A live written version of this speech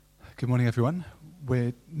Good morning, everyone.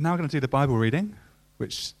 We're now going to do the Bible reading,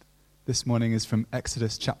 which this morning is from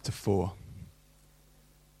Exodus chapter 4.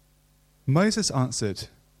 Moses answered,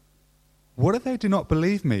 "What if they do not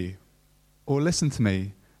believe me or listen to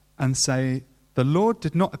me and say, 'The Lord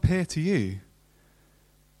did not appear to you'?"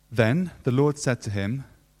 Then the Lord said to him,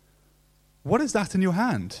 "What is that in your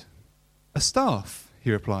hand?" "A staff," he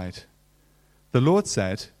replied. The Lord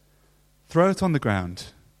said, "Throw it on the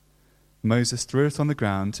ground." Moses threw it on the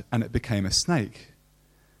ground, and it became a snake,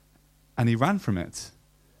 and he ran from it.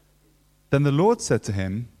 Then the Lord said to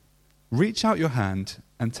him, "Reach out your hand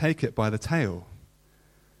and take it by the tail."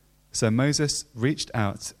 So Moses reached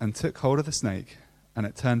out and took hold of the snake, and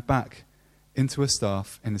it turned back into a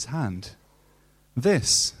staff in his hand.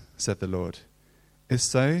 "This," said the Lord, "is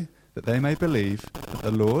so that they may believe that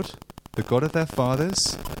the Lord, the God of their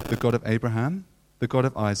fathers, the God of Abraham, the God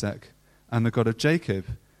of Isaac, and the God of Jacob,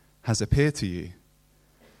 has appeared to you."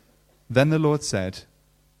 Then the Lord said,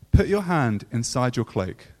 "Put your hand inside your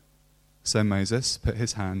cloak." So Moses put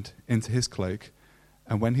his hand into his cloak,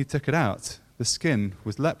 and when he took it out, the skin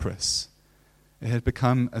was leprous. It had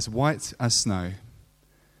become as white as snow.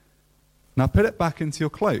 "Now put it back into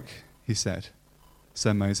your cloak," he said.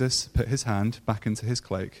 So Moses put his hand back into his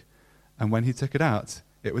cloak, and when he took it out,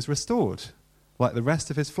 it was restored, like the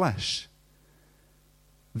rest of his flesh.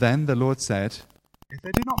 Then the Lord said, "If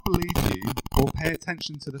they do not believe you or pay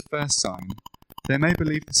attention to the first sign, they may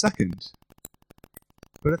believe the second.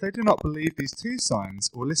 But if they do not believe these two signs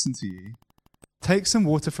or listen to you, take some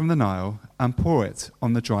water from the Nile and pour it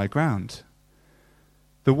on the dry ground.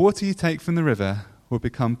 The water you take from the river will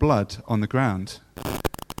become blood on the ground."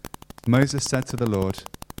 Moses said to the Lord,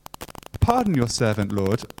 "Pardon your servant,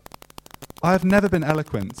 Lord. I have never been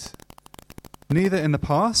eloquent, neither in the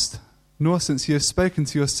past nor since you have spoken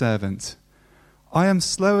to your servant. I am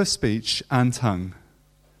slow of speech and tongue."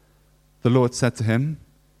 The Lord said to him,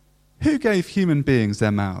 "Who gave human beings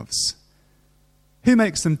their mouths? Who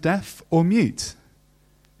makes them deaf or mute?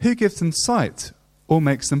 Who gives them sight or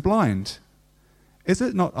makes them blind? Is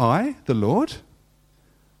it not I, the Lord?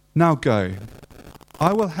 Now go,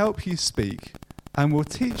 I will help you speak and will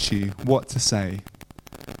teach you what to say."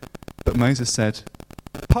 But Moses said,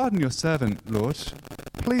 "Pardon your servant, Lord.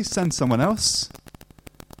 Please send someone else."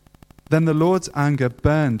 Then the Lord's anger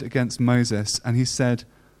burned against Moses, and he said,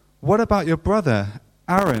 "What about your brother,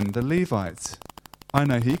 Aaron the Levite? I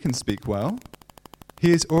know he can speak well.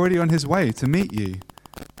 He is already on his way to meet you,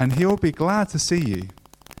 and he will be glad to see you.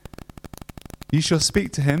 You shall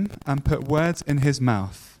speak to him and put words in his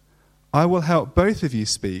mouth. I will help both of you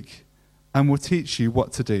speak and will teach you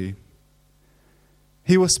what to do.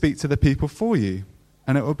 He will speak to the people for you,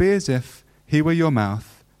 and it will be as if he were your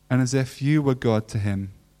mouth and as if you were God to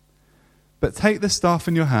him. But take the staff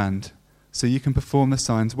in your hand so you can perform the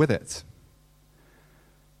signs with it."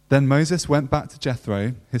 Then Moses went back to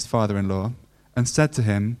Jethro, his father-in-law, and said to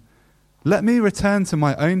him, "Let me return to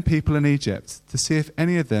my own people in Egypt to see if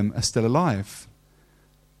any of them are still alive."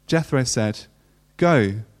 Jethro said,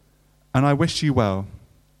 "Go, and I wish you well."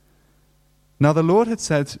 Now the Lord had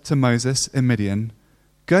said to Moses in Midian,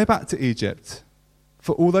 "Go back to Egypt,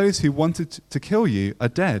 for all those who wanted to kill you are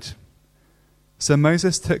dead." So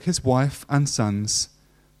Moses took his wife and sons,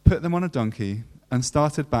 put them on a donkey, and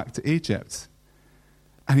started back to Egypt.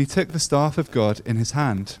 And he took the staff of God in his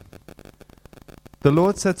hand. The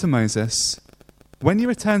Lord said to Moses, "When you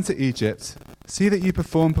return to Egypt, see that you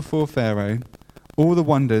perform before Pharaoh all the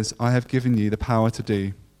wonders I have given you the power to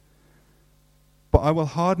do. But I will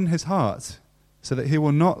harden his heart, so that he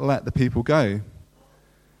will not let the people go.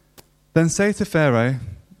 Then say to Pharaoh,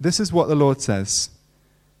 'This is what the Lord says.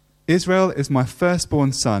 Israel is my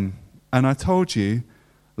firstborn son, and I told you,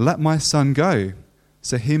 let my son go,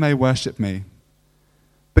 so he may worship me.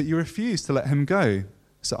 But you refuse to let him go,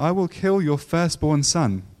 so I will kill your firstborn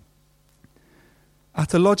son.'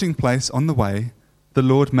 At a lodging place on the way, the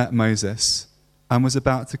Lord met Moses and was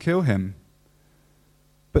about to kill him.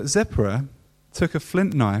 But Zipporah took a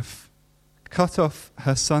flint knife, cut off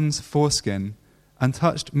her son's foreskin, and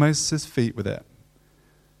touched Moses' feet with it.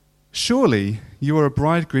 'Surely you are a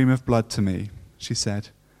bridegroom of blood to me,' she said.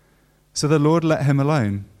 So the Lord let him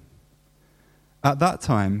alone. At that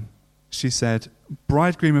time, she said,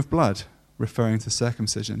 'Bridegroom of blood,' referring to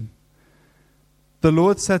circumcision. The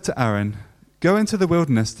Lord said to Aaron, 'Go into the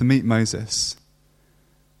wilderness to meet Moses.'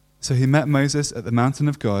 So he met Moses at the mountain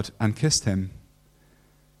of God and kissed him.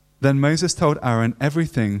 Then Moses told Aaron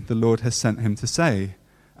everything the Lord had sent him to say,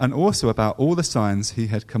 and also about all the signs he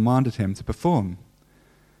had commanded him to perform.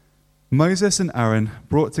 Moses and Aaron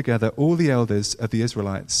brought together all the elders of the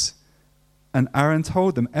Israelites, and Aaron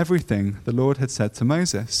told them everything the Lord had said to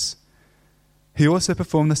Moses, He also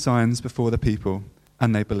performed the signs before the people,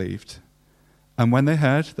 and they believed. And when they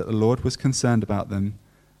heard that the Lord was concerned about them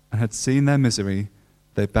and had seen their misery,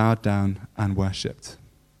 they bowed down and worshipped.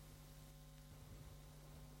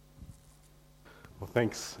 Well,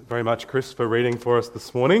 thanks very much, Chris, for reading for us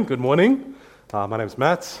this morning. Good morning. My name's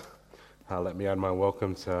Matt. Let me add my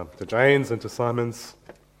welcome to Jane's and to Simon's.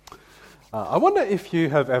 I wonder if you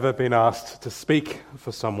have ever been asked to speak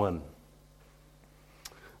for someone.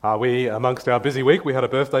 Amongst our busy week, we had a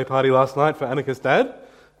birthday party last night for Annika's dad.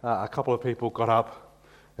 A couple of people got up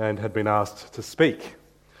and had been asked to speak.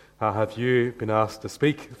 Have you been asked to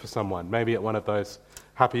speak for someone? Maybe at one of those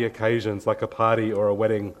happy occasions like a party or a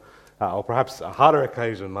wedding, or perhaps a harder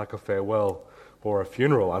occasion like a farewell or a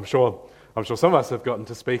funeral. I'm sure some of us have gotten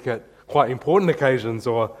to speak at quite important occasions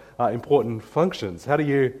or important functions. How do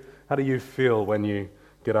you feel when you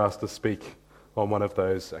get asked to speak on one of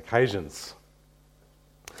those occasions?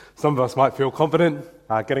 Some of us might feel confident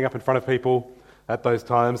getting up in front of people at those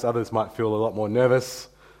times. Others might feel a lot more nervous.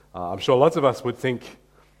 I'm sure lots of us would think,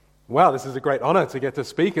 wow, this is a great honour to get to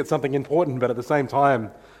speak at something important, but at the same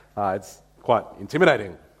time, it's quite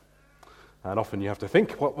intimidating. And often you have to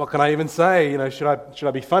think, what can I even say? Should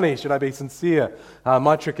I be funny? Should I be sincere?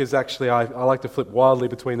 My trick is actually I like to flip wildly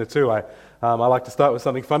between the two. I like to start with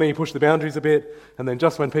something funny, push the boundaries a bit, and then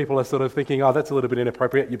just when people are sort of thinking, oh, that's a little bit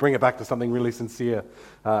inappropriate, you bring it back to something really sincere,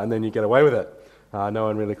 and then you get away with it. No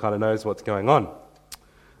one really kind of knows what's going on.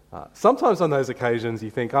 Sometimes on those occasions you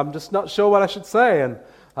think, I'm just not sure what I should say, and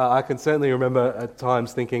I can certainly remember at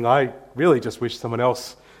times thinking, I really just wish someone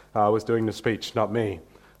else was doing the speech, not me.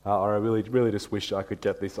 Or I really just wish I could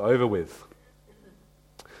get this over with.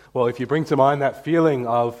 Well, if you bring to mind that feeling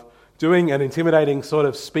of doing an intimidating sort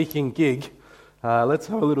of speaking gig, let's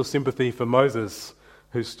have a little sympathy for Moses,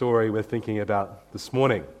 whose story we're thinking about this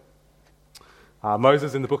morning.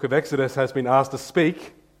 Moses in the book of Exodus has been asked to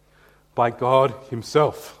speak by God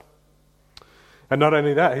himself. And not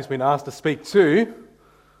only that, he's been asked to speak to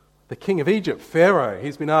the king of Egypt, Pharaoh.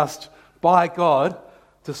 He's been asked by God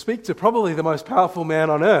to speak to probably the most powerful man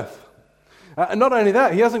on earth. And not only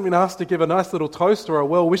that, he hasn't been asked to give a nice little toast or a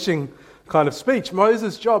well-wishing kind of speech.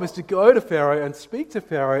 Moses' job is to go to Pharaoh and speak to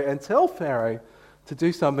Pharaoh and tell Pharaoh to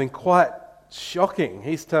do something quite shocking.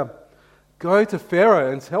 He's to go to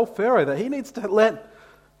Pharaoh and tell Pharaoh that he needs to let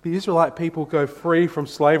the Israelite people go free from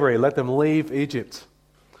slavery, let them leave Egypt.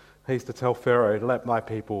 He's to tell Pharaoh, let my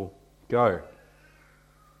people go.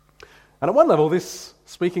 And at one level, this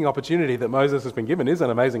speaking opportunity that Moses has been given is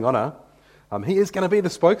an amazing honour. He is going to be the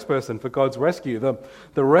spokesperson for God's rescue,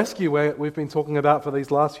 the rescue we've been talking about for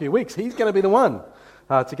these last few weeks. He's going to be the one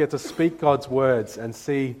to get to speak God's words and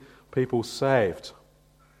see people saved.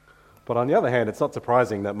 But on the other hand, it's not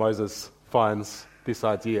surprising that Moses finds this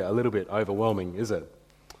idea a little bit overwhelming, is it?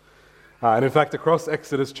 And in fact, across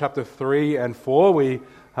Exodus chapter 3 and 4, we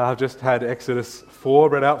have just had Exodus 4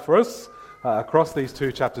 read out for us. Across these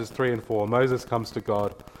two chapters, 3 and 4, Moses comes to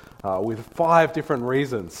God with 5 different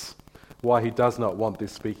reasons why he does not want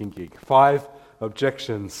this speaking gig. 5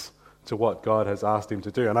 objections to what God has asked him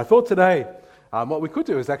to do. And I thought today, what we could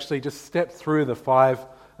do is actually just step through the 5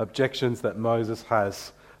 objections that Moses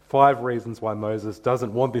has. 5 reasons why Moses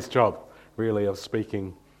doesn't want this job, really, of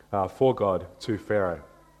speaking for God to Pharaoh.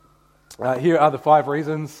 Here are the 5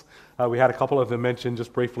 reasons. We had a couple of them mentioned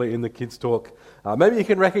just briefly in the kids' talk. Maybe you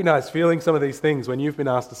can recognize feeling some of these things when you've been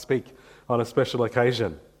asked to speak on a special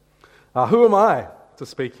occasion. Who am I to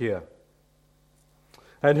speak here?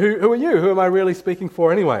 And who are you? Who am I really speaking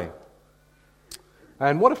for anyway?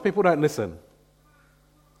 And what if people don't listen?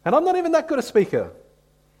 And I'm not even that good a speaker.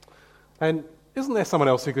 And isn't there someone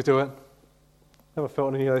else who could do it? Ever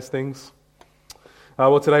felt any of those things?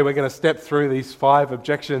 Well, today we're going to step through these 5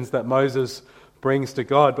 objections that Moses brings to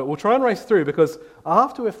God, but we'll try and race through because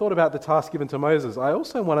after we've thought about the task given to Moses, I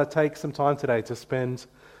also want to take some time today to spend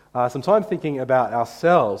some time thinking about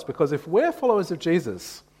ourselves, because if we're followers of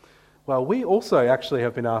Jesus, well, we also actually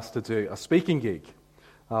have been asked to do a speaking gig.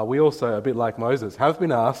 We also, a bit like Moses, have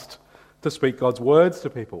been asked to speak God's words to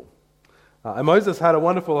people. And Moses had a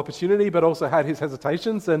wonderful opportunity, but also had his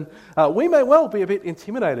hesitations, and we may well be a bit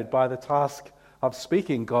intimidated by the task of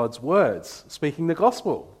speaking God's words, speaking the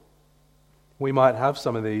gospel. We might have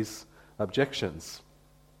some of these objections.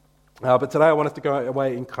 But today I want us to go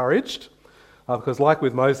away encouraged, because like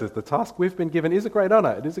with Moses, the task we've been given is a great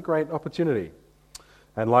honour, it is a great opportunity.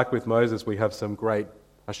 And like with Moses, we have some great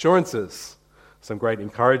assurances, some great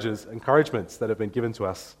encouragements that have been given to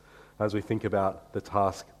us as we think about the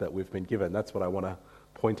task that we've been given. That's what I want to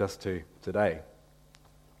point us to today.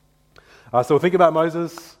 So we'll think about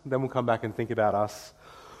Moses, then we'll come back and think about us.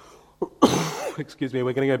 excuse me,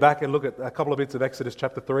 we're going to go back and look at a couple of bits of Exodus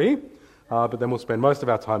chapter 3, but then we'll spend most of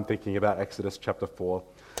our time thinking about Exodus chapter 4.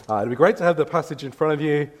 It'd be great to have the passage in front of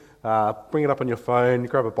you. Bring it up on your phone,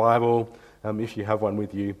 grab a Bible if you have one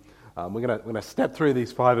with you. We're going to step through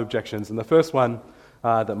these 5 objections, and the first one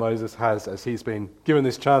that Moses has as he's been given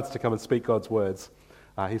this chance to come and speak God's words,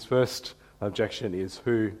 his first objection is,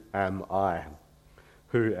 who am I?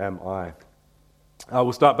 Who am I?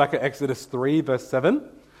 We'll start back at Exodus 3, verse 7.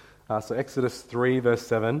 So Exodus 3, verse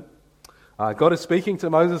 7. God is speaking to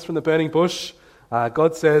Moses from the burning bush.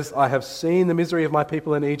 God says, I have seen the misery of my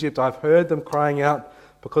people in Egypt. I've heard them crying out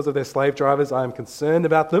because of their slave drivers. I am concerned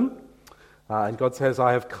about them. And God says,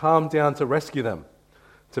 I have come down to rescue them,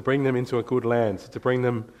 to bring them into a good land, to bring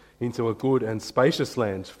them into a good and spacious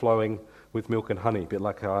land flowing with milk and honey, a bit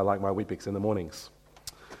like how I like my Weet-Bix in the mornings.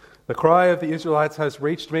 The cry of the Israelites has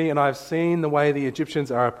reached me, and I have seen the way the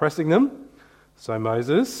Egyptians are oppressing them. So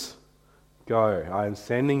Moses, go, I am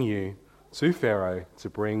sending you to Pharaoh to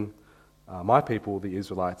bring my people, the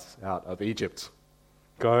Israelites, out of Egypt.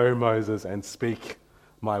 Go, Moses, and speak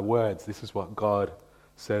my words. This is what God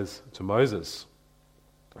says to Moses.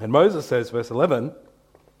 And Moses says, verse 11,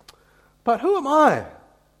 but who am I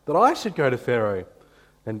that I should go to Pharaoh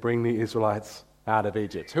and bring the Israelites out of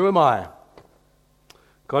Egypt? Who am I?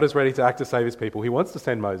 God is ready to act to save his people. He wants to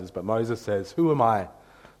send Moses, but Moses says, who am I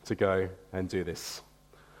to go and do this?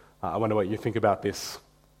 I wonder what you think about this.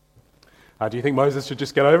 Do you think Moses should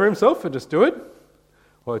just get over himself and just do it?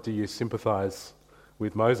 Or do you sympathize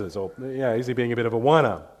with Moses? Or is he being a bit of a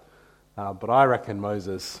whiner? But I reckon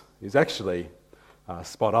Moses is actually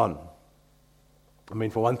spot on. I mean,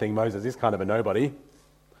 for one thing, Moses is kind of a nobody.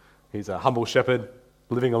 He's a humble shepherd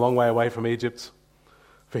living a long way away from Egypt.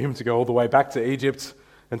 For him to go all the way back to Egypt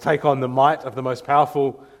and take on the might of the most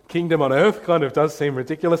powerful kingdom on earth kind of does seem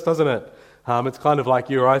ridiculous, doesn't it? It's kind of like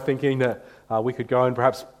you or I thinking that we could go and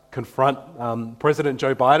perhaps confront President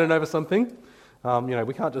Joe Biden over something.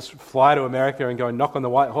 We can't just fly to America and go and knock on the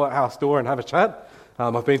White House door and have a chat.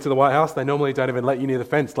 I've been to the White House. They normally don't even let you near the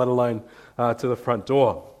fence, let alone to the front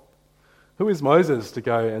door. Who is Moses to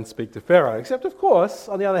go and speak to Pharaoh? Except, of course,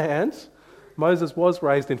 on the other hand, Moses was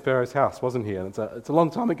raised in Pharaoh's house, wasn't he? And it's a long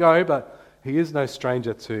time ago, but he is no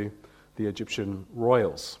stranger to the Egyptian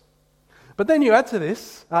royals. But then you add to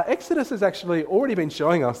this, Exodus has actually already been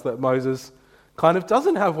showing us that Moses kind of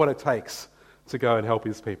doesn't have what it takes to go and help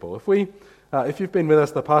his people. If you've been with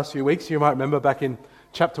us the past few weeks, you might remember back in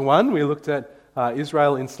chapter 1, we looked at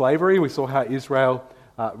Israel in slavery. We saw how Israel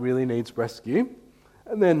really needs rescue.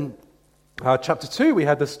 And then chapter 2, we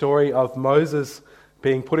had the story of Moses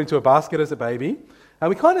being put into a basket as a baby. And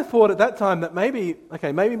we kind of thought at that time that maybe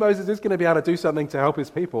Moses is going to be able to do something to help his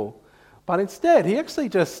people. But instead, he actually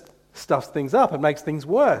just stuffs things up and makes things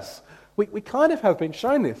worse. We kind of have been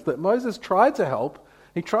shown this, that Moses tried to help.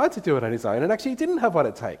 He tried to do it on his own, and actually he didn't have what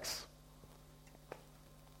it takes.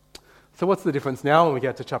 So what's the difference now when we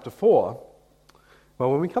get to chapter 4?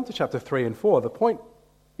 Well, when we come to chapter 3 and 4, the point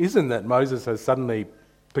isn't that Moses has suddenly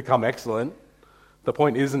become excellent. The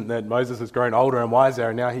point isn't that Moses has grown older and wiser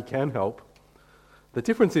and now he can help. The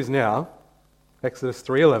difference is now, Exodus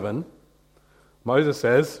 3:11, Moses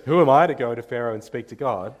says, who am I to go to Pharaoh and speak to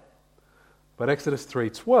God? But Exodus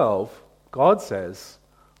 3:12, God says,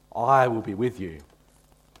 I will be with you.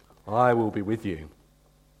 I will be with you.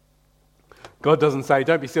 God doesn't say,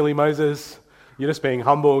 don't be silly, Moses. You're just being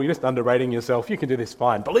humble. You're just underrating yourself. You can do this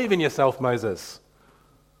fine. Believe in yourself, Moses.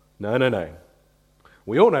 No.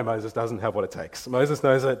 We all know Moses doesn't have what it takes. Moses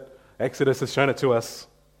knows it. Exodus has shown it to us.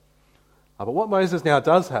 But what Moses now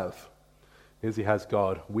does have is he has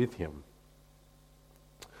God with him.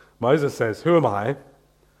 Moses says, who am I?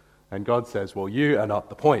 And God says, well, you are not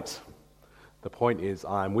the point. The point is,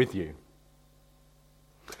 I'm with you.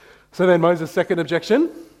 So then Moses' second objection,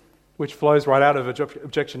 which flows right out of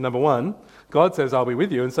objection number 1, God says, I'll be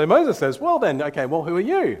with you. And so Moses says, well, who are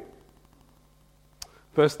you?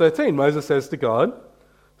 Verse 13, Moses says to God,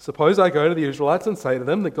 suppose I go to the Israelites and say to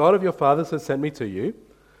them, the God of your fathers has sent me to you.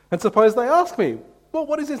 And suppose they ask me, well,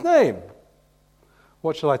 what is his name?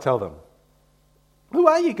 What shall I tell them? Who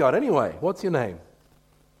are you, God, anyway? What's your name?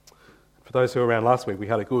 For those who were around last week, we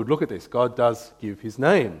had a good look at this. God does give his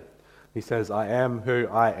name. He says, I am who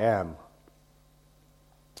I am.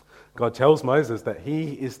 God tells Moses that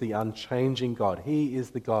he is the unchanging God. He is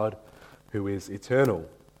the God who is eternal.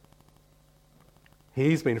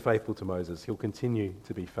 He's been faithful to Moses. He'll continue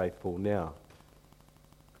to be faithful now.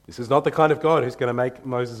 This is not the kind of God who's going to make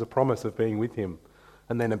Moses a promise of being with him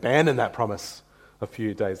and then abandon that promise a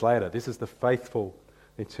few days later. This is the faithful,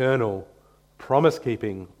 eternal,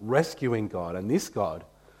 promise-keeping, rescuing God. And this God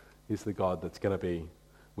is the God that's going to be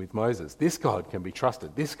with Moses. This God can be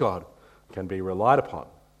trusted. This God can be relied upon.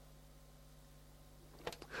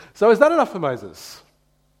 So is that enough for Moses?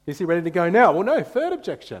 Is he ready to go now? Well, no. Third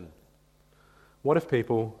objection. What if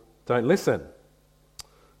people don't listen?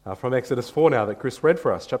 From Exodus 4 now that Chris read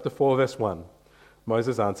for us, chapter 4, verse 1.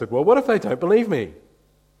 Moses answered, well, what if they don't believe me?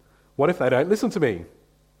 What if they don't listen to me?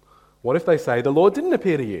 What if they say, the Lord didn't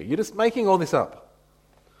appear to you? You're just making all this up.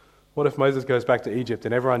 What if Moses goes back to Egypt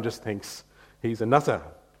and everyone just thinks he's a nutter?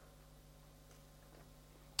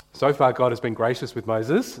 So far, God has been gracious with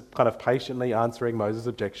Moses, kind of patiently answering Moses'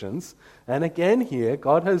 objections. And again here,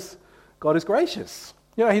 God is gracious.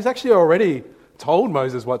 You know, he's actually already told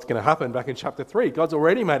Moses what's going to happen back in chapter 3. God's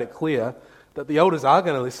already made it clear that the elders are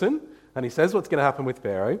going to listen, and he says what's going to happen with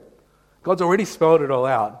Pharaoh. God's already spelled it all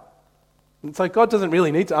out. And so God doesn't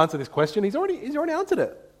really need to answer this question. He's already answered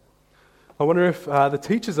it. I wonder if the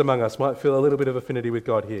teachers among us might feel a little bit of affinity with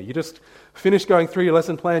God here. You just finish going through your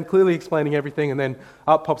lesson plan, clearly explaining everything, and then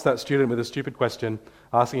up pops that student with a stupid question,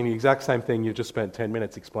 asking the exact same thing you've just spent 10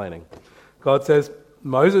 minutes explaining. God says,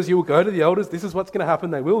 Moses, you will go to the elders. This is what's going to happen.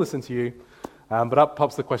 They will listen to you. But up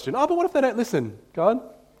pops the question, but what if they don't listen, God?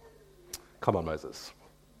 Come on, Moses.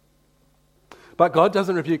 But God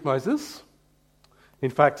doesn't rebuke Moses. In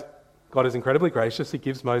fact, God is incredibly gracious. He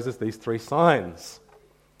gives Moses these 3 signs.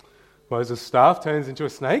 Moses' staff turns into a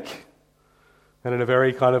snake, and in a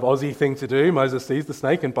very kind of Aussie thing to do, Moses sees the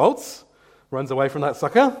snake and bolts, runs away from that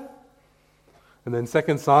sucker. And then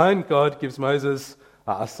second sign, God gives Moses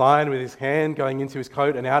a sign with his hand going into his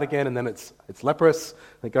coat and out again, and then it's leprous,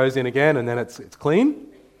 it goes in again, and then it's clean.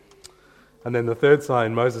 And then the third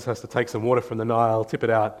sign, Moses has to take some water from the Nile, tip it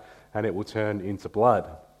out, and it will turn into blood.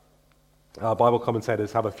 Bible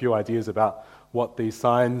commentators have a few ideas about what these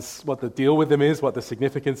signs, what the deal with them is, what the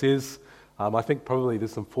significance is. I think probably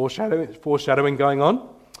there's some foreshadowing going on.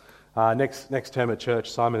 Next term at church,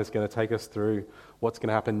 Simon is going to take us through what's going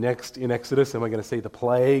to happen next in Exodus, and we're going to see the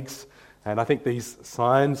plagues. And I think these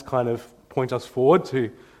signs kind of point us forward to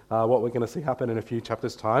what we're going to see happen in a few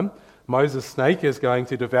chapters' time. Moses' snake is going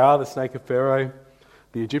to devour the snake of Pharaoh.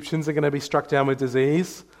 The Egyptians are going to be struck down with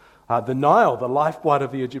disease. The Nile, the lifeblood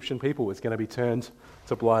of the Egyptian people, is going to be turned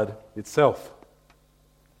to blood itself.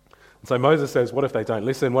 And so Moses says, what if they don't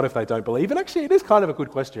listen? What if they don't believe? And actually, it is kind of a good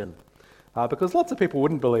question, because lots of people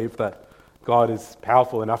wouldn't believe that God is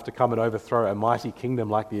powerful enough to come and overthrow a mighty kingdom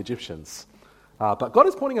like the Egyptians. But God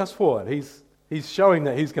is pointing us forward. He's showing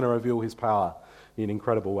that he's going to reveal his power in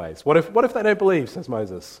incredible ways. What if they don't believe, says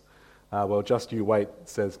Moses? Well, just you wait,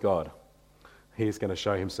 says God. He is going to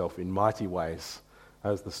show himself in mighty ways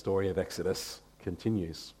as the story of Exodus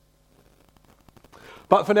continues.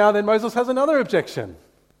 But for now, then, Moses has another objection.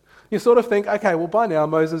 You sort of think, okay, well, by now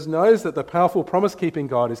Moses knows that the powerful promise-keeping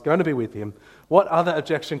God is going to be with him. What other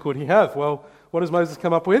objection could he have? Well, what does Moses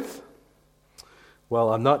come up with?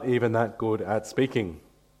 Well, I'm not even that good at speaking.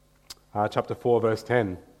 Chapter 4, verse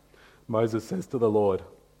 10, Moses says to the Lord,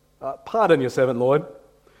 pardon your servant, Lord.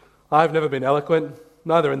 I have never been eloquent,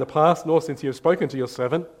 neither in the past nor since you have spoken to your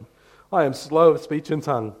servant. I am slow of speech and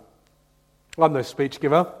tongue. I'm no speech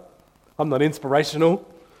giver. I'm not inspirational.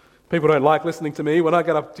 People don't like listening to me. When I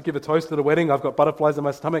get up to give a toast at a wedding, I've got butterflies in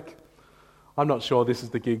my stomach. I'm not sure this is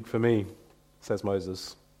the gig for me, says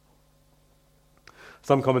Moses.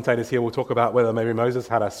 Some commentators here will talk about whether maybe Moses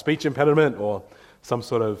had a speech impediment or some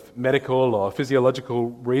sort of medical or physiological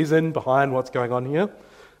reason behind what's going on here,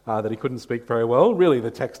 that he couldn't speak very well. Really,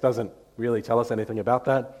 the text doesn't really tell us anything about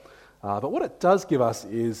that. But what it does give us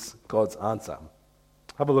is God's answer.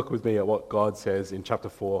 Have a look with me at what God says in chapter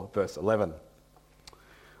 4, verse 11.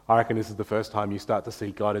 I reckon this is the first time you start to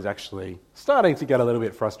see God is actually starting to get a little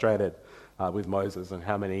bit frustrated with Moses and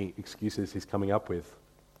how many excuses he's coming up with.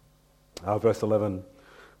 Verse 11,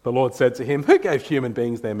 the Lord said to him, who gave human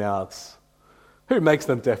beings their mouths? Who makes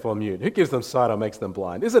them deaf or mute? Who gives them sight or makes them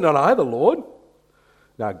blind? Is it not I, the Lord?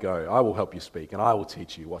 Now go, I will help you speak, and I will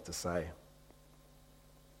teach you what to say.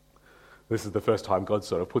 This is the first time God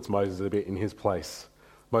sort of puts Moses a bit in his place.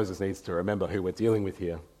 Moses needs to remember who we're dealing with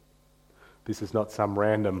here. This is not some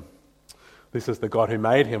random. This is the God who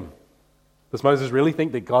made him. Does Moses really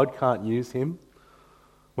think that God can't use him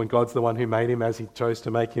when God's the one who made him as he chose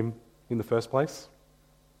to make him in the first place?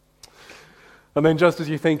 And then just as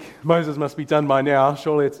you think Moses must be done by now,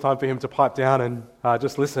 surely it's time for him to pipe down and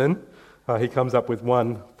just listen. He comes up with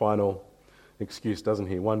one final excuse, doesn't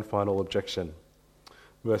he? One final objection.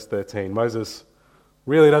 Verse 13, Moses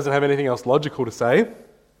really doesn't have anything else logical to say,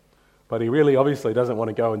 but he really obviously doesn't want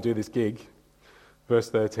to go and do this gig. Verse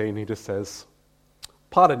 13, he just says,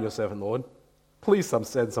 pardon your servant, Lord. Please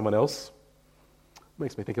send someone else.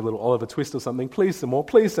 Makes me think a little Oliver Twist or something. Please some more.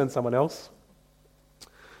 Please send someone else.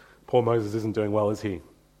 poor Moses isn't doing well, is he?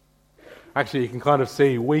 Actually, you can kind of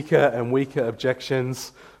see weaker and weaker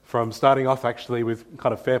objections from starting off actually with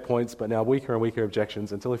kind of fair points, but now weaker and weaker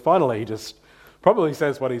objections until he just probably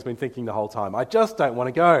says what he's been thinking the whole time. I just don't want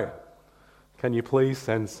to go. Can you please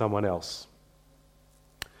send someone else?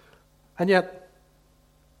 And yet,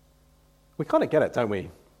 we kind of get it, don't we?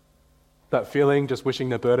 That feeling, just wishing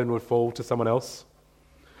the burden would fall to someone else.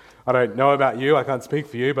 I don't know about you, I can't speak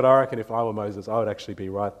for you, but I reckon if I were Moses, I would actually be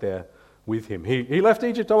right there with him. He left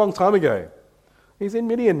Egypt a long time ago. He's in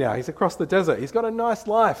Midian now. He's across the desert. He's got a nice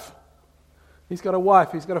life. He's got a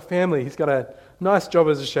wife. He's got a family. He's got a nice job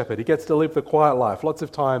as a shepherd. He gets to live the quiet life. Lots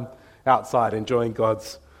of time outside enjoying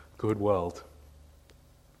God's good world.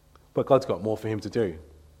 But God's got more for him to do.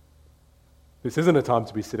 This isn't a time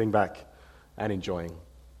to be sitting back and enjoying.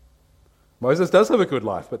 Moses does have a good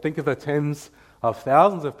life, but think of the tens of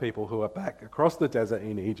thousands of people who are back across the desert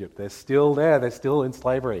in Egypt. They're still there. They're still in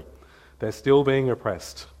slavery. They're still being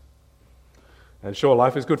oppressed. And sure,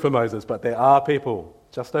 life is good for Moses, but there are people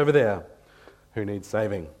just over there who need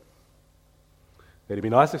saving. It'd be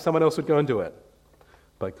nice if someone else would go and do it,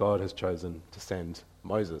 but God has chosen to send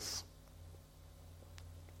Moses.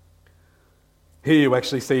 Here you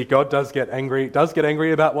actually see God does get angry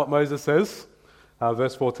about what Moses says,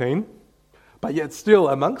 verse 14. But yet still,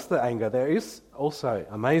 amongst the anger, there is also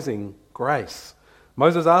amazing grace.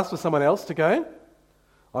 Moses asked for someone else to go.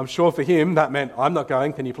 I'm sure for him that meant, I'm not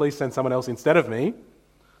going, can you please send someone else instead of me?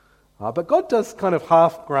 But God does kind of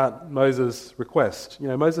half grant Moses' request. You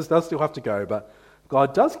know, Moses does still have to go, but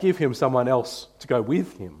God does give him someone else to go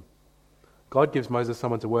with him. God gives Moses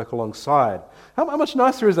someone to work alongside. How much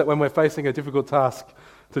nicer is it when we're facing a difficult task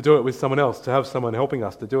to do it with someone else, to have someone helping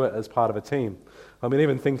us, to do it as part of a team? I mean,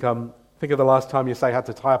 even think of the last time you, say, had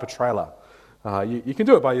to tie up a trailer. You can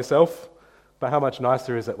do it by yourself, but how much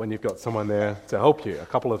nicer is it when you've got someone there to help you, a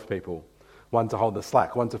couple of people, one to hold the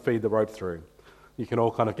slack, one to feed the rope through. You can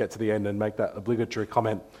all kind of get to the end and make that obligatory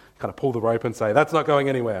comment, kind of pull the rope and say, that's not going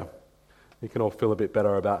anywhere. You can all feel a bit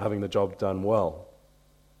better about having the job done well.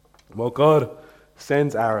 Well, God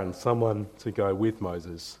sends Aaron, someone to go with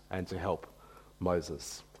Moses and to help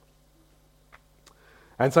Moses.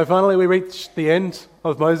 And so finally we reach the end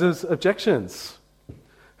of Moses' objections.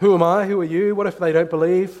 Who am I? Who are you? What if they don't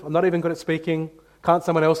believe? I'm not even good at speaking. Can't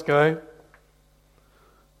someone else go?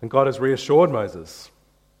 And God has reassured Moses.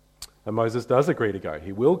 And Moses does agree to go.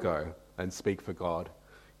 He will go and speak for God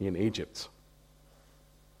in Egypt.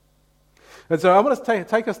 And so I want to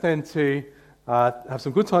take us then to have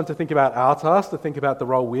some good time to think about our task, to think about the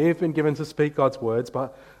role we've been given to speak God's words.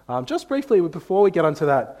 But just briefly, before we get onto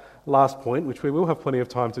that last point, which we will have plenty of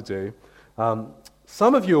time to do,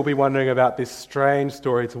 some of you will be wondering about this strange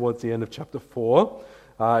story towards the end of chapter 4.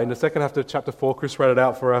 In the second half of chapter 4, Chris read it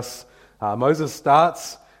out for us. Moses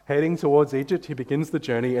starts heading towards Egypt. He begins the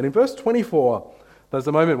journey. And in verse 24, there's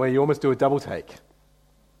a moment where you almost do a double take.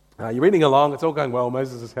 You're reading along. It's all going well.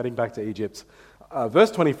 Moses is heading back to Egypt.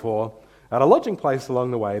 Verse 24, at a lodging place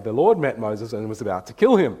along the way, the Lord met Moses and was about to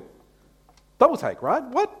kill him. Double take, right?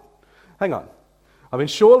 What? Hang on. I mean,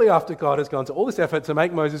 surely after God has gone to all this effort to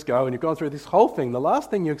make Moses go, and you've gone through this whole thing, the last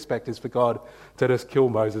thing you expect is for God to just kill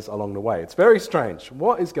Moses along the way. It's very strange.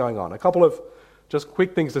 What is going on? A couple of just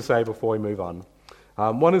quick things to say before we move on.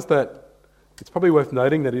 One is that it's probably worth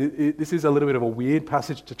noting that this is a little bit of a weird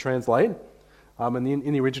passage to translate. In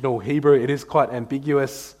the original Hebrew, it is quite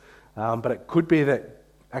ambiguous, but it could be that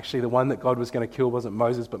actually the one that God was going to kill wasn't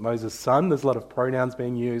Moses, but Moses' son. There's a lot of pronouns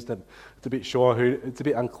being used, and it's a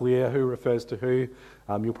bit unclear who refers to who.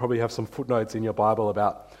 You'll probably have some footnotes in your Bible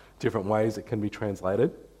about different ways it can be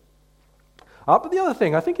translated. But the other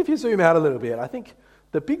thing, I think if you zoom out a little bit, I think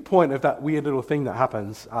the big point of that weird little thing that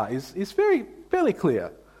happens is fairly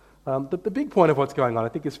clear. The big point of what's going on, I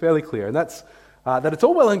think, is fairly clear, and that's that it's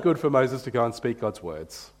all well and good for Moses to go and speak God's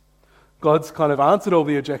words. God's kind of answered all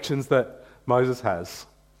the objections that Moses has.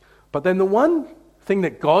 But then the one thing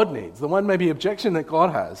that God needs, the one maybe objection that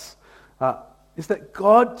God has, is that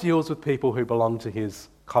God deals with people who belong to his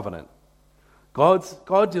covenant. God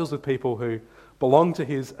deals with people who belong to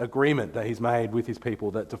his agreement that he's made with his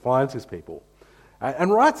people, that defines his people.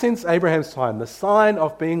 And right since Abraham's time, the sign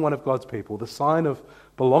of being one of God's people, the sign of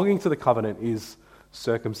belonging to the covenant is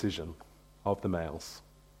circumcision of the males.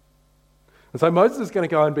 And so Moses is going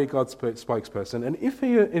to go and be God's spokesperson, and if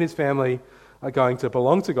he and his family are going to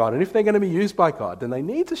belong to God, and if they're going to be used by God, then they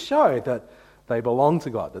need to show that they belong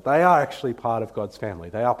to God, that they are actually part of God's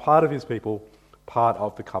family. They are part of his people, part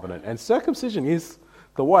of the covenant. And circumcision is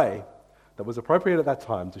the way that was appropriate at that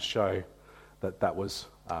time to show that was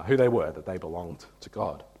who they were, that they belonged to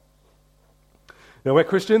God. Now, we're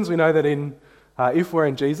Christians. We know that in If we're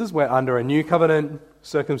in Jesus, we're under a new covenant.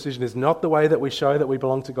 Circumcision is not the way that we show that we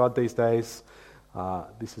belong to God these days.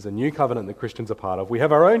 This is a new covenant that Christians are part of. We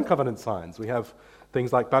have our own covenant signs. We have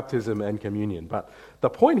things like baptism and communion. But the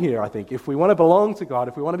point here, I think, if we want to belong to God,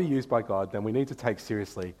 if we want to be used by God, then we need to take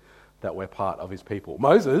seriously that we're part of his people.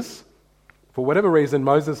 Moses, for whatever reason,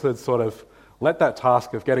 Moses had sort of let that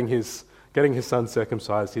task of getting his son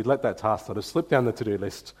circumcised, he'd let that task sort of slip down the to-do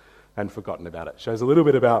list and forgotten about it. Shows a little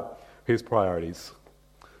bit about his priorities.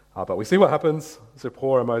 But we see what happens.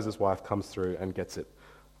 Zipporah, Moses' wife, comes through and gets it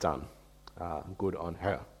done. Good on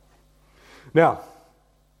her. Now,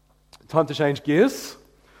 time to change gears.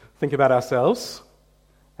 Think about ourselves,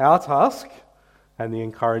 our task, and the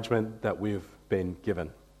encouragement that we've been given.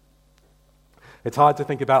 It's hard to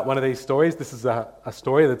think about one of these stories. This is a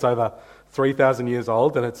story that's over 3,000 years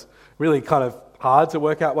old, and it's really kind of hard to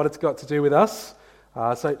work out what it's got to do with us.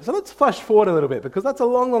 So let's flash forward a little bit, because that's a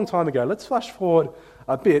long, long time ago. Let's flash forward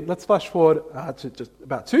a bit. Let's flash forward to just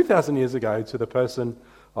about 2,000 years ago to the person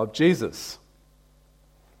of Jesus.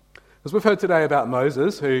 Because we've heard today about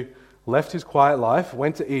Moses, who left his quiet life,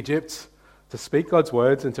 went to Egypt to speak God's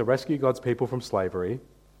words and to rescue God's people from slavery.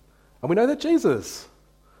 And we know that Jesus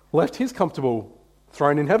left his comfortable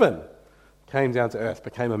throne in heaven, came down to earth,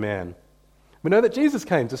 became a man. We know that Jesus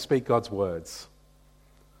came to speak God's words.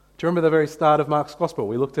 Do you remember the very start of Mark's Gospel?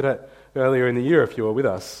 We looked at it earlier in the year if you were with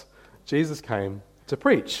us. Jesus came to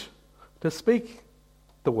preach, to speak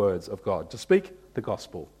the words of God, to speak the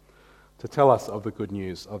gospel, to tell us of the good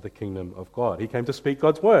news of the kingdom of God. He came to speak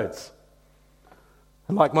God's words.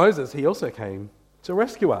 And like Moses, he also came to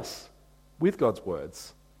rescue us with God's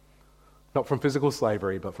words. Not from physical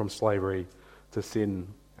slavery, but from slavery to sin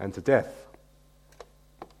and to death.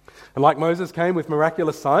 And like Moses came with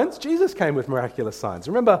miraculous signs, Jesus came with miraculous signs.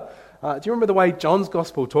 Do you remember the way John's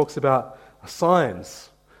Gospel talks about signs?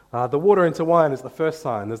 The water into wine is the first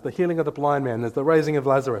sign. There's the healing of the blind man. There's the raising of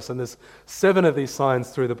Lazarus. And there's 7 of these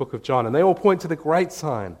signs through the book of John. And they all point to the great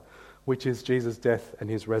sign, which is Jesus' death and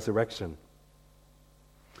his resurrection.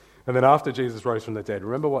 And then after Jesus rose from the dead,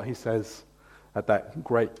 remember what he says at that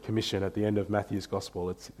great commission at the end of Matthew's Gospel.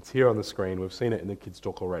 It's here on the screen. We've seen it in the kids'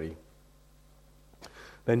 talk already.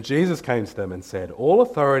 Then Jesus came to them and said, "All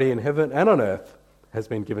authority in heaven and on earth has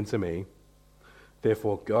been given to me.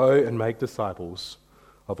 Therefore go and make disciples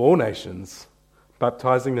of all nations,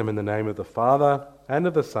 baptizing them in the name of the Father and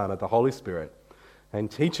of the Son and the Holy Spirit,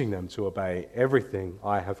 and teaching them to obey everything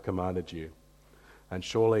I have commanded you. And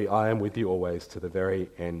surely I am with you always to the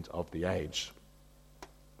very end of the age."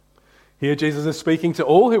 Here Jesus is speaking to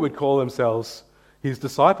all who would call themselves his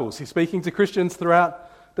disciples. He's speaking to Christians throughout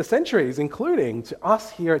the centuries, including to us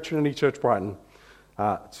here at Trinity Church Brighton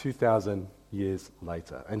 2,000 years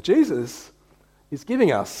later. And Jesus is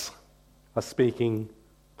giving us a speaking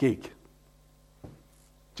gig.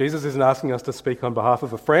 Jesus isn't asking us to speak on behalf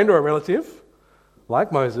of a friend or a relative.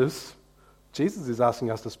 Like Moses, Jesus is asking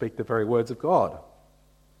us to speak the very words of God.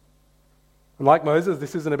 And like Moses,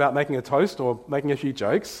 this isn't about making a toast or making a few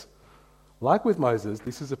jokes. Like with Moses,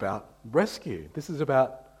 this is about rescue. This is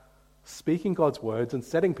about speaking God's words and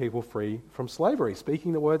setting people free from slavery,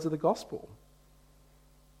 speaking the words of the gospel.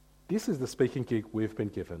 This is the speaking gig we've been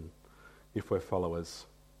given if we're followers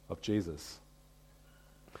of Jesus.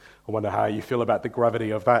 I wonder how you feel about the gravity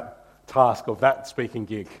of that task, of that speaking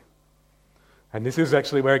gig. And this is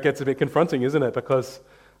actually where it gets a bit confronting, isn't it? Because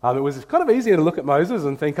it was kind of easier to look at Moses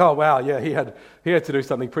and think, oh wow, yeah, he had to do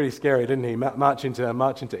something pretty scary, didn't he? March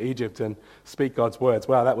into Egypt and speak God's words.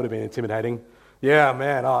 Wow, that would have been intimidating. Yeah,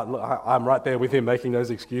 man, I'm right there with him making those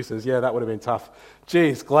excuses. Yeah, that would have been tough.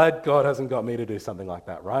 Geez, glad God hasn't got me to do something like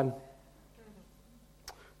that, right?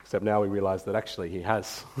 Except now we realize that actually he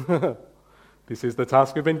has. This is the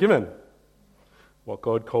task we've been given. What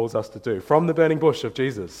God calls us to do from the burning bush of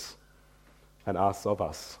Jesus and asks of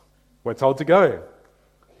us. We're told to go,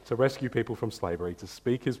 to rescue people from slavery, to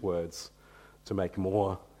speak his words, to make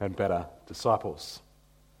more and better disciples.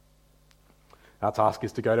 Our task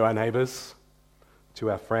is to go to our neighbours, to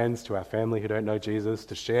our friends, to our family who don't know Jesus,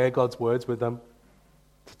 to share God's words with them,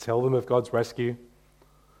 to tell them of God's rescue,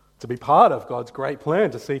 to be part of God's great plan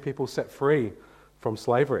to see people set free from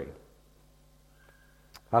slavery.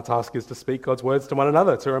 Our task is to speak God's words to one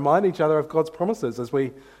another, to remind each other of God's promises as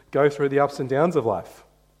we go through the ups and downs of life,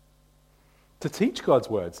 to teach God's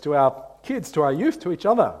words to our kids, to our youth, to each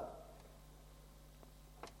other.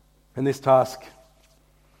 And this task,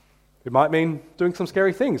 it might mean doing some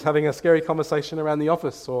scary things, having a scary conversation around the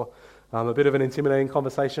office, or a bit of an intimidating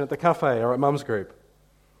conversation at the cafe or at mum's group.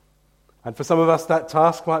 And for some of us, that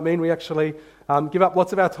task might mean we actually give up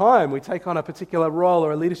lots of our time. We take on a particular role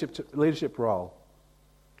or a leadership role.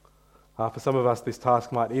 For some of us, this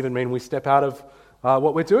task might even mean we step out of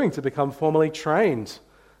what we're doing to become formally trained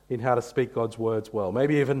in how to speak God's words well.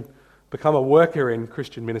 Maybe even become a worker in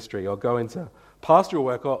Christian ministry, or go into pastoral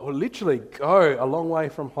work, or literally go a long way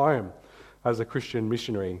from home as a Christian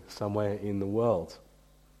missionary somewhere in the world.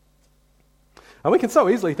 And we can so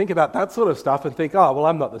easily think about that sort of stuff and think, oh, well,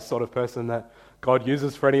 I'm not the sort of person that God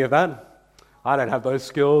uses for any of that. I don't have those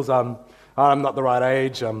skills. I'm not the right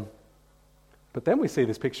age. But then we see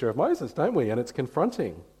this picture of Moses, don't we? And it's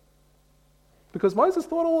confronting. Because Moses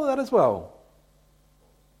thought all of that as well.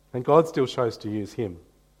 And God still chose to use him.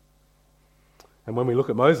 And when we look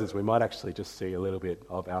at Moses, we might actually just see a little bit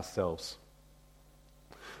of ourselves.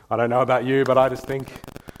 I don't know about you, but I just think,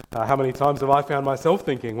 how many times have I found myself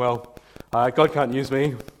thinking, well, God can't use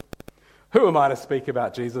me. Who am I to speak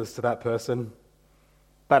about Jesus to that person?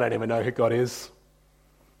 They don't even know who God is.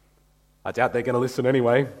 I doubt they're going to listen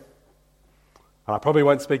anyway. And I probably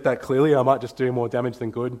won't speak that clearly. I might just do more damage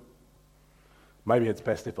than good. Maybe it's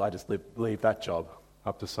best if I just leave that job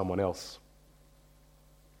up to someone else.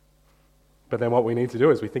 But then what we need to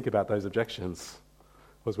do as we think about those objections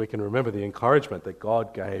was we can remember the encouragement that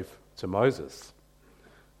God gave to Moses.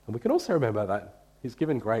 And we can also remember that he's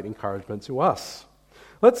given great encouragement to us.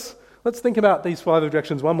 Let's think about these 5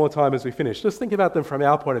 objections one more time as we finish. Just think about them from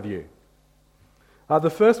our point of view. The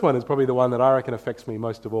first one is probably the one that I reckon affects me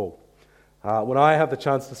most of all. When I have the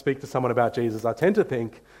chance to speak to someone about Jesus, I tend to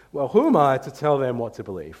think, well, who am I to tell them what to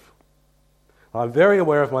believe? I'm very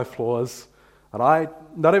aware of my flaws, and I'm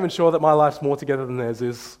not even sure that my life's more together than theirs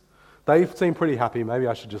is. They seem pretty happy. Maybe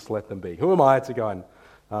I should just let them be. Who am I to go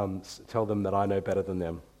and tell them that I know better than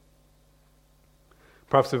them?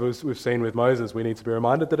 Perhaps as we've seen with Moses, we need to be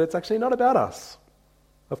reminded that it's actually not about us.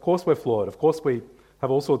 Of course we're flawed. Of course we have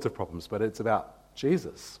all sorts of problems, but it's about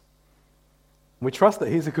Jesus. We trust that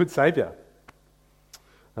he's a good Saviour.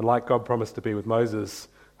 And like God promised to be with Moses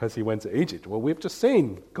as he went to Egypt, well, we've just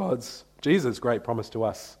seen Jesus' great promise to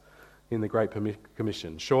us in the Great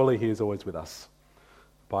Commission. Surely he is always with us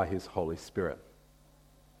by his Holy Spirit.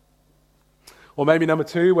 Or maybe number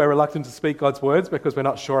 2, we're reluctant to speak God's words because we're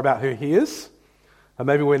not sure about who he is. And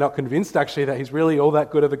maybe we're not convinced actually that he's really all that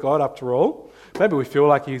good of a God after all. Maybe we feel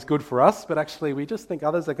like he's good for us, but actually we just think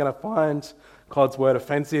others are going to find God's word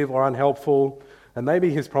offensive or unhelpful. And maybe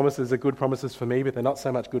his promises are good promises for me, but they're not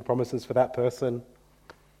so much good promises for that person.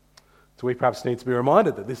 So we perhaps need to be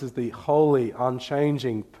reminded that this is the holy,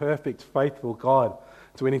 unchanging, perfect, faithful God.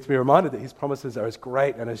 So we need to be reminded that his promises are as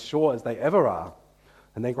great and as sure as they ever are.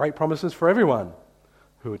 And they're great promises for everyone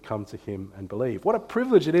who would come to him and believe. What a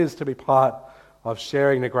privilege it is to be part of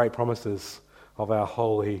sharing the great promises of our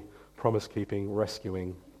holy, promise-keeping,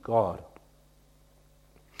 rescuing God.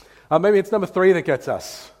 Maybe it's number 3 that gets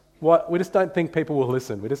us. We just don't think people will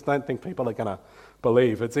listen. We just don't think people are going to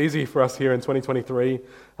believe. It's easy for us here in 2023.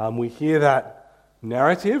 We hear that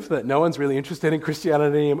narrative that no one's really interested in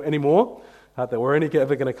Christianity anymore, that we're only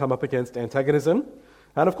ever going to come up against antagonism.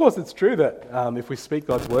 And of course it's true that if we speak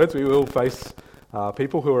God's words, we will face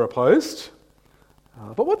people who are opposed.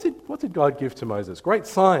 But what did God give to Moses? Great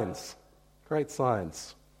signs. Great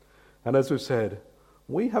signs. And as we've said,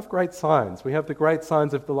 we have great signs. We have the great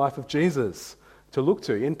signs of the life of Jesus to look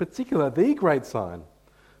to. In particular, the great sign,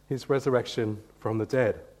 his resurrection from the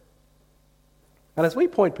dead. And as we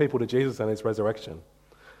point people to Jesus and his resurrection,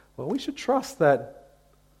 well, we should trust that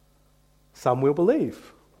some will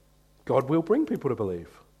believe. God will bring people to believe.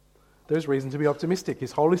 There's reason to be optimistic.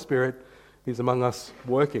 His Holy Spirit is among us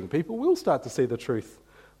working. People will start to see the truth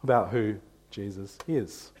about who Jesus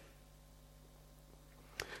is.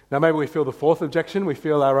 Now maybe we feel the 4th objection. We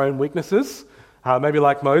feel our own weaknesses. Maybe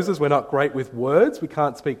like Moses, we're not great with words. We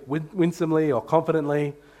can't speak winsomely or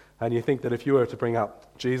confidently. And you think that if you were to bring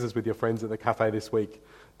up Jesus with your friends at the cafe this week,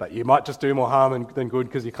 that you might just do more harm than good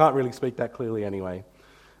because you can't really speak that clearly anyway.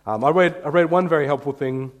 I read one very helpful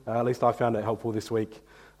thing, at least I found it helpful this week.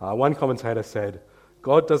 One commentator said,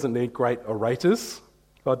 God doesn't need great orators.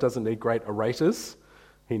 God doesn't need great orators.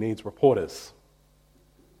 He needs reporters.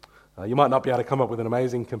 You might not be able to come up with an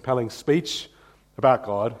amazing, compelling speech about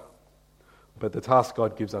God, but the task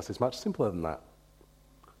God gives us is much simpler than that.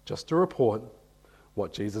 Just to report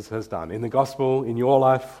what Jesus has done. In the gospel, in your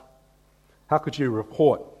life, how could you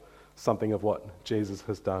report something of what Jesus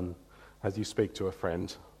has done as you speak to a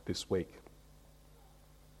friend this week?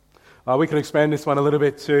 We can expand this one a little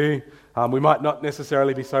bit too. We might not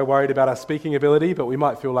necessarily be so worried about our speaking ability, but we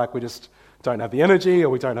might feel like we just don't have the energy, or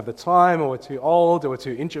we don't have the time, or we're too old, or we're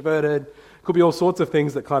too introverted. Could be all sorts of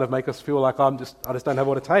things that kind of make us feel like I just don't have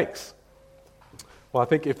what it takes. Well, I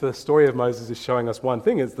think if the story of Moses is showing us one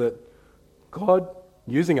thing, is that God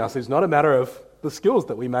using us is not a matter of the skills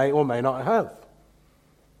that we may or may not have.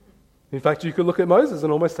 In fact, you could look at Moses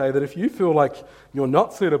and almost say that if you feel like you're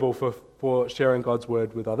not suitable for sharing God's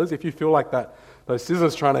word with others, if you feel like those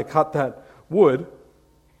scissors trying to cut that wood,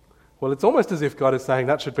 well, it's almost as if God is saying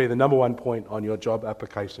that should be the number one point on your job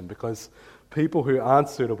application, because people who aren't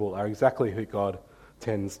suitable are exactly who God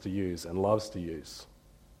tends to use and loves to use.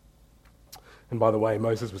 And by the way,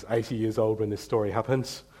 Moses was 80 years old when this story happened.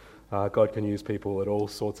 God can use people at all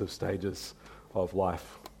sorts of stages of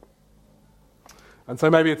life. And so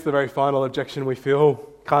maybe it's the very final objection we feel.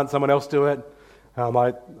 Can't someone else do it?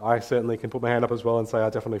 I certainly can put my hand up as well and say I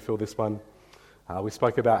definitely feel this one. We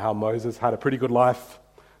spoke about how Moses had a pretty good life.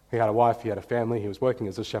 He had a wife, he had a family, he was working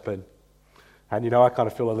as a shepherd. And, I kind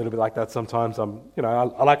of feel a little bit like that sometimes. I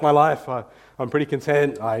like my life. I'm pretty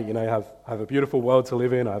content. I, have a beautiful world to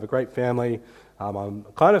live in. I have a great family. I'm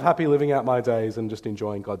kind of happy living out my days and just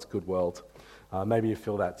enjoying God's good world. Maybe you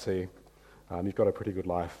feel that too. You've got a pretty good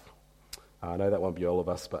life. I know that won't be all of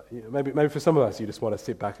us, but maybe for some of us, you just want to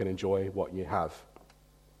sit back and enjoy what you have.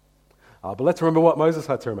 But let's remember what Moses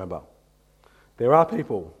had to remember. There are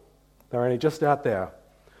people. They're only just out there,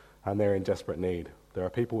 and they're in desperate need. There are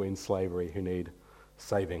people in slavery who need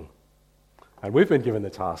saving. And we've been given the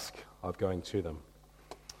task of going to them.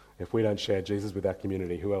 If we don't share Jesus with our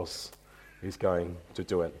community, who else is going to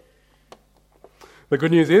do it? The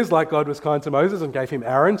good news is, like God was kind to Moses and gave him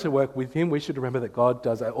Aaron to work with him, we should remember that God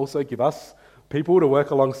does also give us people to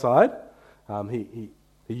work alongside. He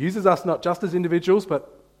uses us not just as individuals,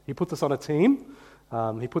 but he puts us on a team.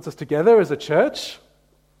 He puts us together as a church.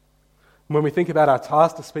 When we think about our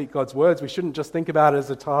task to speak God's words, we shouldn't just think about it as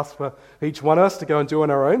a task for each one of us to go and do on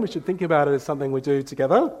our own. We should think about it as something we do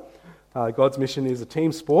together. God's mission is a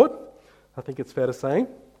team sport, I think it's fair to say.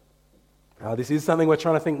 This is something we're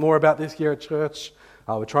trying to think more about this year at church.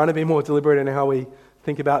 We're trying to be more deliberate in how we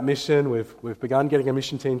think about mission. We've begun getting a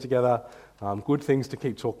mission team together. Good things to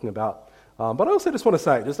keep talking about. But I also just want to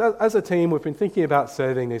say, just as a team, we've been thinking about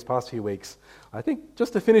serving these past few weeks. I think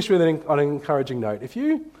just to finish with on an encouraging note, if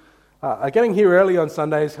you are getting here early on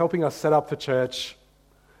Sundays, helping us set up for church,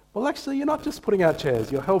 well, actually, you're not just putting out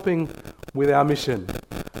chairs. You're helping with our mission,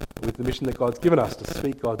 with the mission that God's given us to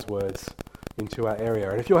speak God's words into our area.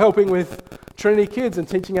 And if you're helping with Trinity Kids and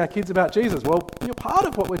teaching our kids about Jesus, well, you're part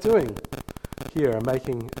of what we're doing here and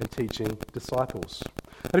making and teaching disciples.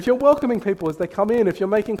 And if you're welcoming people as they come in, if you're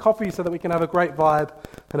making coffee so that we can have a great vibe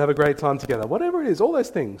and have a great time together, whatever it is, all those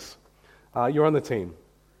things, you're on the team.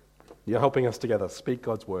 You're helping us together speak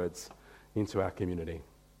God's words into our community.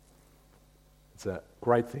 It's a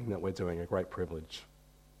great thing that we're doing, a great privilege.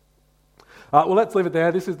 Well, let's leave it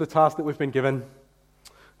there. This is the task that we've been given.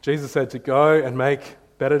 Jesus said to go and make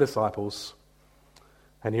better disciples,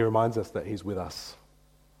 and he reminds us that he's with us.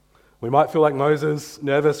 We might feel like Moses,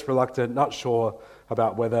 nervous, reluctant, not sure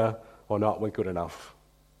about whether or not we're good enough.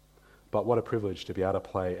 But what a privilege to be able to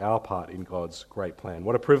play our part in God's great plan.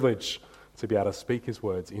 What a privilege to be able to speak his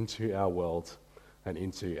words into our world and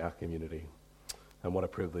into our community. And what a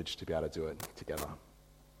privilege to be able to do it together.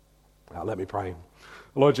 Let me pray.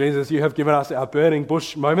 Lord Jesus, you have given us our burning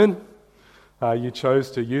bush moment. You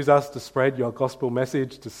chose to use us to spread your gospel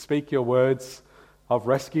message, to speak your words of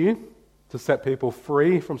rescue, to set people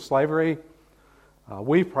free from slavery.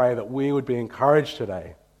 We pray that we would be encouraged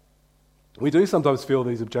today. We do sometimes feel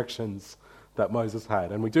these objections that Moses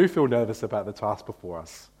had, and we do feel nervous about the task before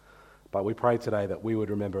us. But we pray today that we would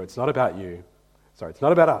remember it's not about you. It's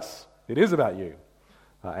not about us. It is about you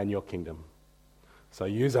and your kingdom. So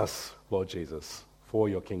use us, Lord Jesus, for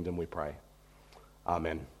your kingdom, we pray.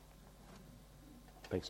 Amen.